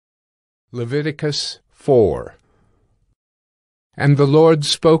Leviticus 4. And the Lord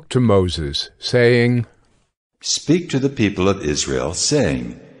spoke to Moses, saying, Speak to the people of Israel,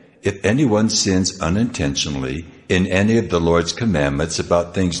 saying, If anyone sins unintentionally in any of the Lord's commandments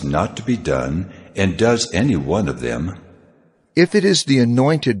about things not to be done, and does any one of them, if it is the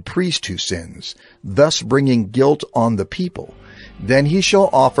anointed priest who sins, thus bringing guilt on the people, then he shall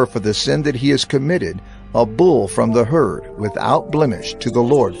offer for the sin that he has committed a bull from the herd without blemish to the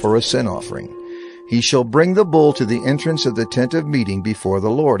Lord for a sin offering. He shall bring the bull to the entrance of the tent of meeting before the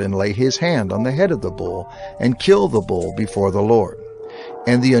Lord, and lay his hand on the head of the bull, and kill the bull before the Lord.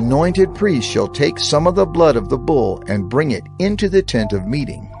 And the anointed priest shall take some of the blood of the bull, and bring it into the tent of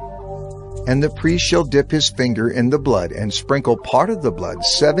meeting. And the priest shall dip his finger in the blood, and sprinkle part of the blood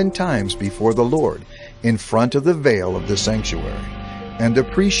 7 times before the Lord, in front of the veil of the sanctuary. And the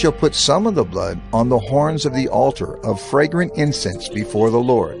priest shall put some of the blood on the horns of the altar of fragrant incense before the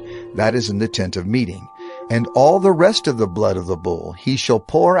Lord, that is in the tent of meeting. And all the rest of the blood of the bull he shall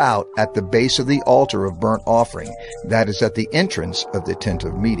pour out at the base of the altar of burnt offering, that is at the entrance of the tent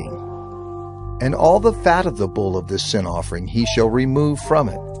of meeting. And all the fat of the bull of this sin offering he shall remove from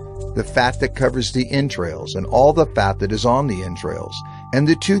it, the fat that covers the entrails, and all the fat that is on the entrails, and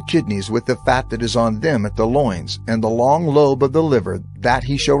the 2 kidneys with the fat that is on them at the loins, and the long lobe of the liver, that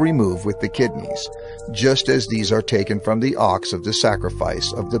he shall remove with the kidneys, just as these are taken from the ox of the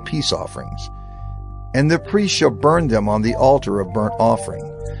sacrifice of the peace offerings. And the priest shall burn them on the altar of burnt offering.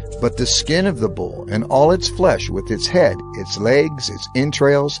 But the skin of the bull, and all its flesh with its head, its legs, its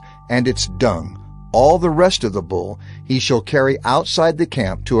entrails, and its dung, all the rest of the bull he shall carry outside the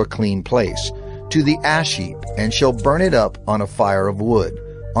camp to a clean place, to the ash heap, and shall burn it up on a fire of wood.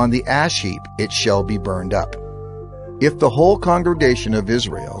 On the ash heap it shall be burned up. If the whole congregation of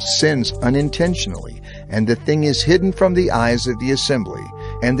Israel sins unintentionally, and the thing is hidden from the eyes of the assembly,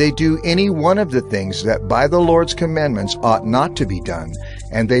 and they do any one of the things that by the Lord's commandments ought not to be done,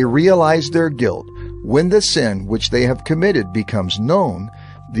 and they realize their guilt, when the sin which they have committed becomes known,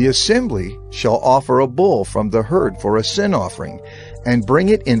 the assembly shall offer a bull from the herd for a sin offering, and bring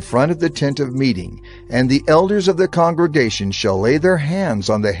it in front of the tent of meeting. And the elders of the congregation shall lay their hands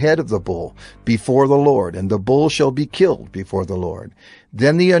on the head of the bull before the Lord, and the bull shall be killed before the Lord.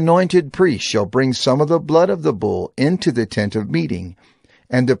 Then the anointed priest shall bring some of the blood of the bull into the tent of meeting,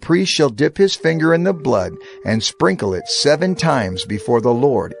 and the priest shall dip his finger in the blood, and sprinkle it 7 times before the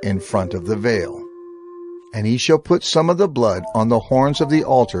Lord in front of the veil. And he shall put some of the blood on the horns of the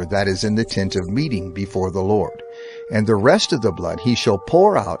altar that is in the tent of meeting before the Lord. And the rest of the blood he shall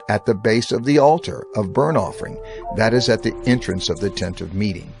pour out at the base of the altar of burnt offering, that is at the entrance of the tent of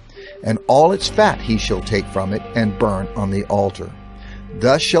meeting. And all its fat he shall take from it, and burn on the altar.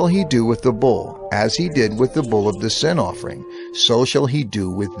 Thus shall he do with the bull, as he did with the bull of the sin offering, so shall he do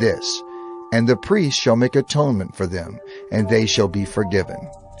with this. And the priest shall make atonement for them, and they shall be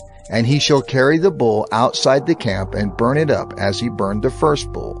forgiven. And he shall carry the bull outside the camp, and burn it up as he burned the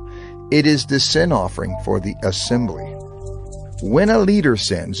first bull. It is the sin offering for the assembly. When a leader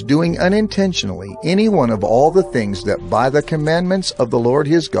sins, doing unintentionally any one of all the things that by the commandments of the Lord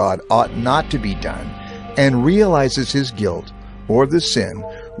his God ought not to be done, and realizes his guilt, or the sin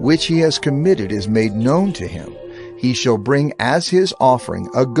which he has committed is made known to him, he shall bring as his offering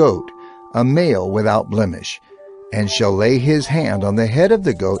a goat, a male without blemish, and shall lay his hand on the head of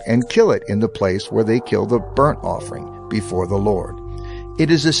the goat, and kill it in the place where they kill the burnt offering before the Lord. It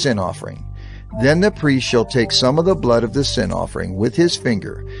is a sin offering. Then the priest shall take some of the blood of the sin offering with his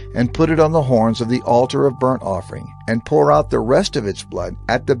finger, and put it on the horns of the altar of burnt offering, and pour out the rest of its blood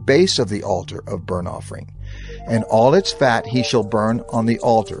at the base of the altar of burnt offering. And all its fat he shall burn on the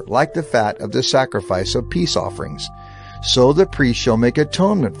altar, like the fat of the sacrifice of peace offerings. So the priest shall make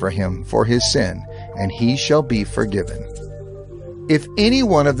atonement for him for his sin, and he shall be forgiven. If any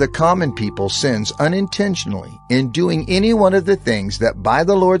one of the common people sins unintentionally in doing any one of the things that by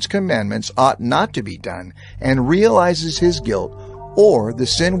the Lord's commandments ought not to be done, and realizes his guilt, or the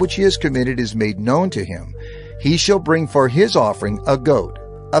sin which he has committed is made known to him, he shall bring for his offering a goat,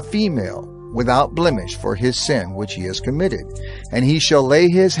 a female, without blemish for his sin which he has committed. And he shall lay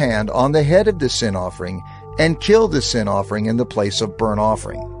his hand on the head of the sin offering, and kill the sin offering in the place of burnt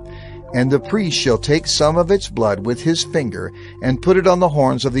offering. And the priest shall take some of its blood with his finger, and put it on the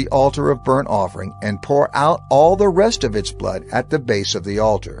horns of the altar of burnt offering, and pour out all the rest of its blood at the base of the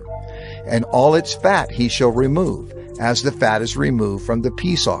altar. And all its fat he shall remove, as the fat is removed from the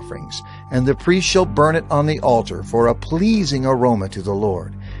peace offerings. And the priest shall burn it on the altar for a pleasing aroma to the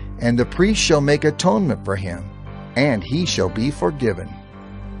Lord. And the priest shall make atonement for him, and he shall be forgiven.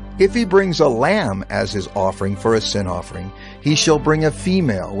 If he brings a lamb as his offering for a sin offering, he shall bring a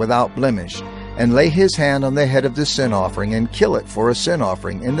female without blemish, and lay his hand on the head of the sin offering, and kill it for a sin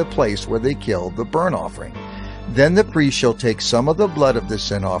offering in the place where they killed the burnt offering. Then the priest shall take some of the blood of the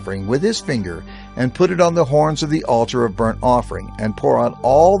sin offering with his finger, and put it on the horns of the altar of burnt offering, and pour out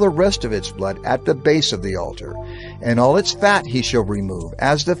all the rest of its blood at the base of the altar. And all its fat he shall remove,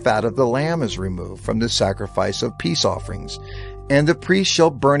 as the fat of the lamb is removed from the sacrifice of peace offerings. And the priest shall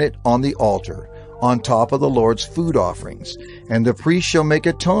burn it on the altar, on top of the Lord's food offerings. And the priest shall make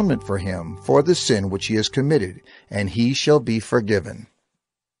atonement for him for the sin which he has committed, and he shall be forgiven.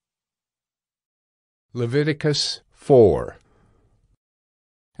 Leviticus 4.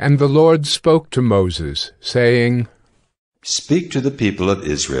 And the Lord spoke to Moses, saying, Speak to the people of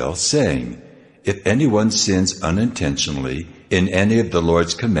Israel, saying, If anyone sins unintentionally in any of the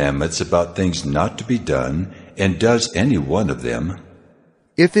Lord's commandments about things not to be done, and does any one of them,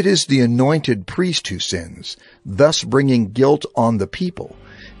 if it is the anointed priest who sins, thus bringing guilt on the people,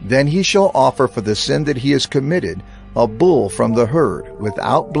 then he shall offer for the sin that he has committed a bull from the herd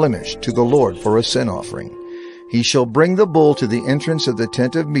without blemish to the Lord for a sin offering. He shall bring the bull to the entrance of the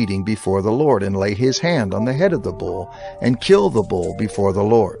tent of meeting before the Lord, and lay his hand on the head of the bull, and kill the bull before the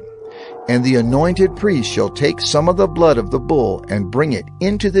Lord. And the anointed priest shall take some of the blood of the bull, and bring it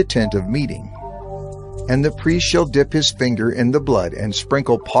into the tent of meeting. And the priest shall dip his finger in the blood, and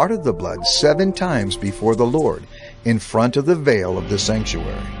sprinkle part of the blood 7 times before the Lord, in front of the veil of the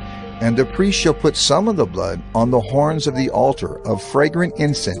sanctuary. And the priest shall put some of the blood on the horns of the altar of fragrant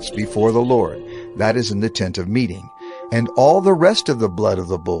incense before the Lord, that is in the tent of meeting. And all the rest of the blood of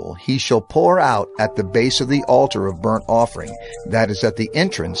the bull he shall pour out at the base of the altar of burnt offering, that is at the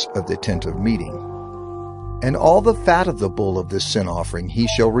entrance of the tent of meeting. And all the fat of the bull of this sin offering he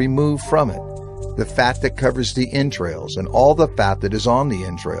shall remove from it, the fat that covers the entrails, and all the fat that is on the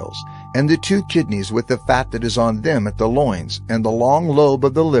entrails, and the 2 kidneys with the fat that is on them at the loins, and the long lobe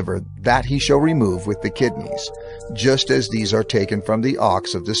of the liver, that he shall remove with the kidneys, just as these are taken from the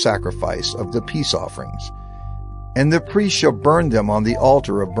ox of the sacrifice of the peace offerings. And the priest shall burn them on the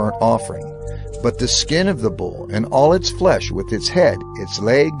altar of burnt offering. But the skin of the bull, and all its flesh with its head, its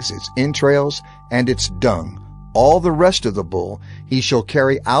legs, its entrails, and its dung, all the rest of the bull he shall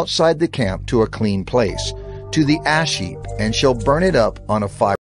carry outside the camp to a clean place, to the ash heap, and shall burn it up on a fire.